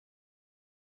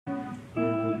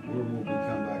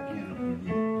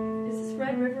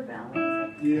River Valley?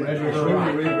 Yeah, Red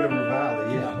River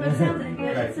Valley, yeah.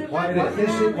 Okay. What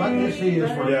this is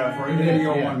for any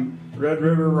one. Red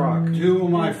River Rock. Two of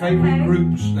my favorite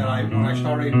groups that when I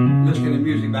started listening to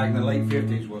music back in the late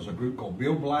 50s was a group called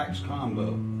Bill Black's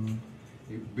Combo.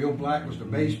 Bill Black was the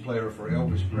bass player for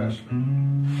Elvis Presley.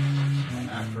 And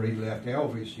after he left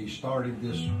Elvis, he started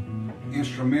this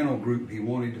instrumental group. He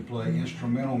wanted to play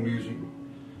instrumental music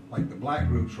like the black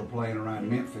groups were playing around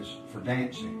Memphis for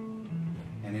dancing.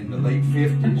 And in the late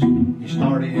 50s, he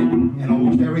started, and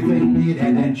almost everything he did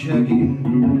had that chugging.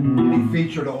 And he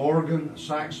featured an organ, a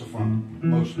saxophone,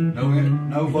 mostly,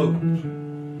 no vocals.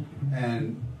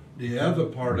 And the other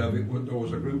part of it, there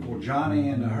was a group called Johnny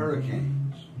and the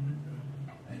Hurricanes.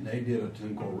 And they did a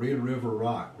tune called Red River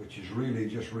Rock, which is really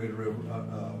just Red River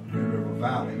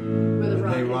Valley. But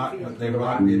they rocked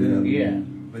it up. Yeah.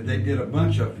 But they did a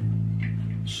bunch of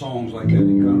songs like that, they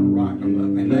kind of rocked them up.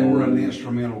 And they were an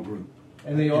instrumental group.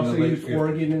 And they also used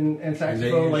organ and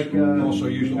saxophone, also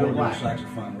used organ and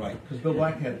saxophone, right? Because Bill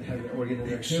Black had organ in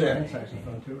there too, and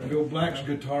saxophone too, right? Bill Black's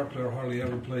guitar player hardly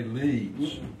ever played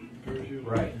leads,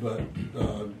 right? But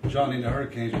Johnny and the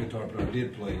Hurricanes guitar player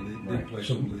did play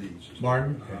some leads.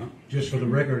 Martin, just for the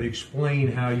record,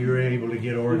 explain how you're able to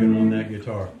get organ on that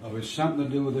guitar. Oh, it's something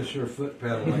to do with this here foot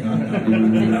pedal. We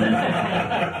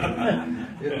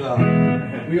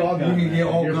all got. You can get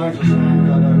all kinds of sounds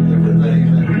out of different things.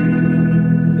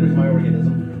 Here's my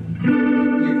organism.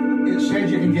 It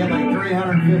says you can get like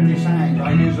 350 sounds.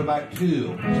 I use about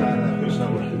 2 out of it, so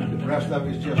the rest of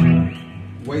it's just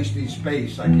wasting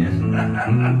space, I guess.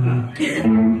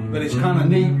 But it's kind of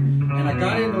neat. And I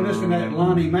got into listening to that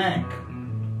Lonnie Mack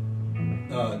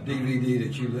DVD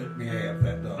that you let me have,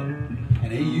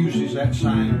 and he uses that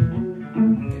sound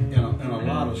in a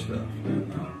lot of stuff.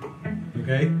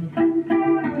 Okay.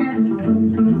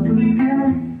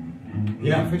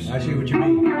 Yeah, I see what you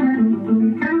mean.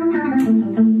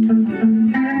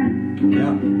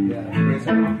 Yeah, great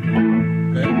sound.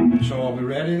 Okay, so are we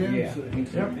ready then? Yeah.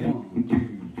 Yep. 1, 2,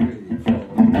 3, 4.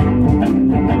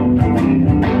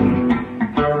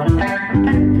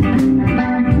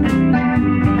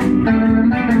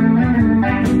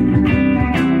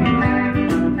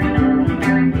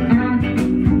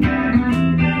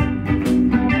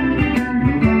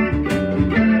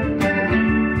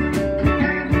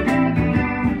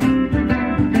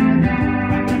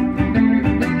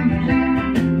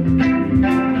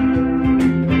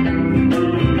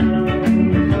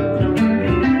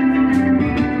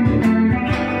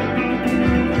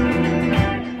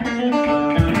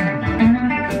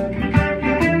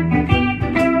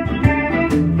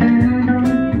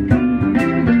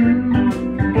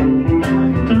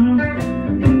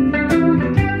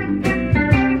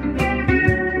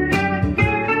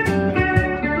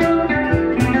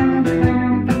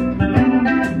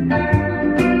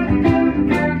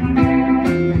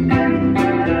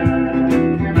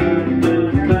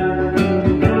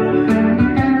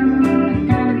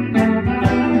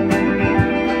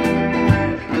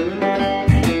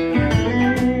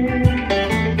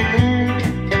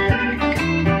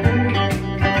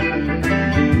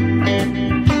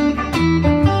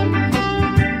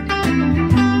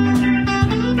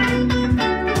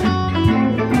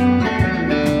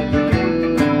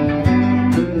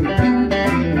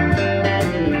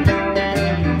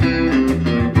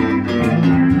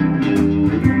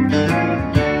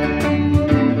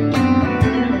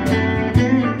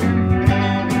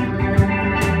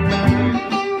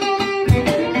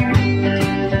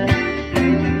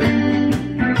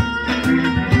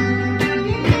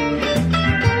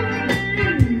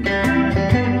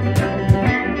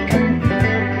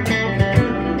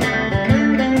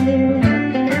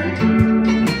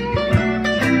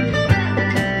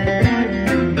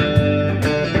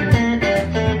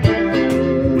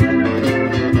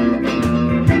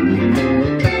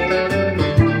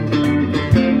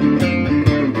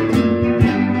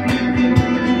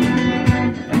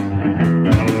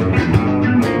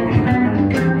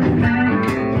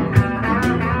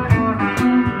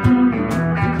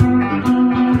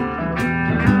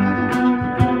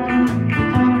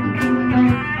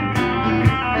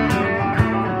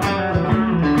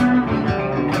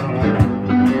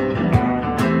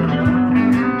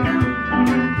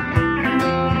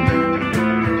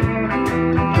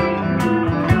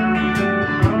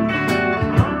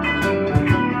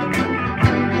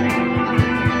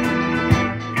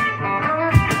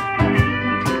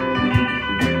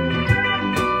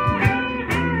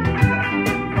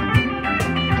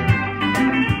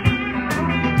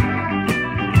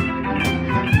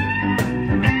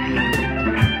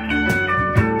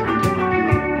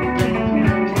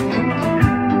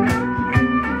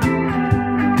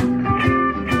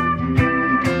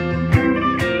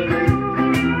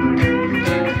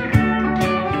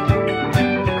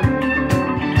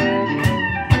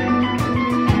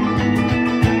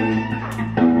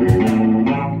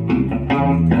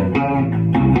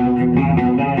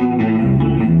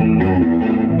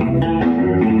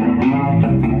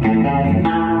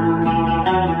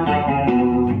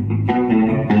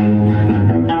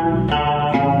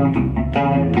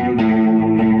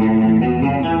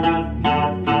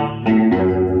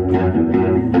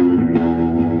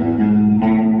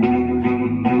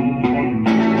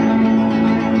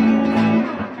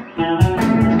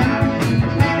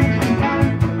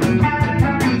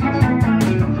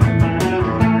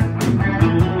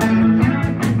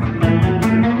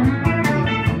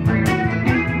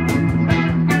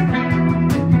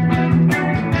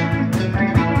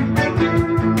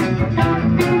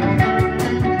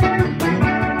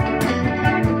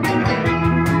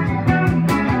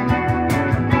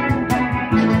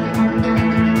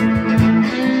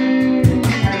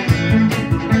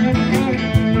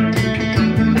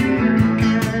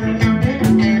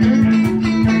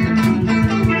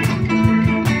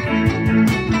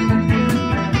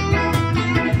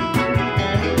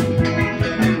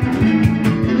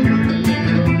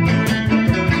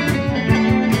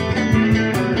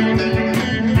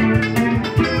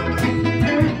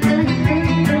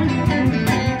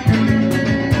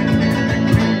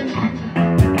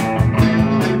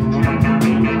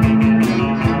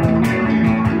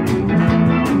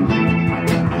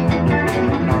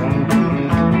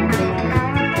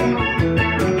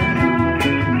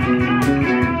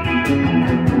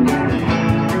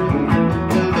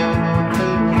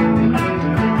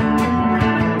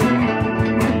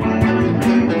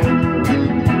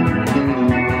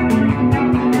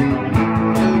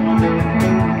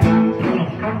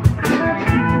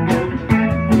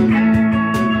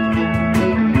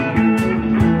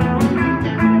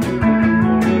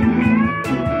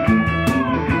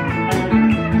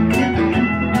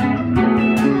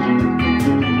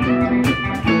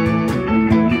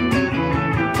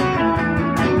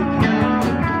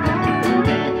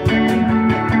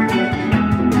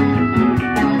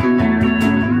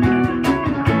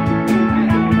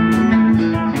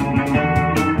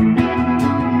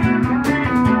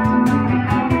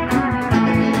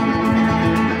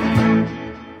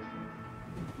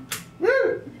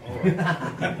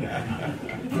 for.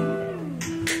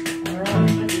 All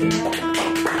right.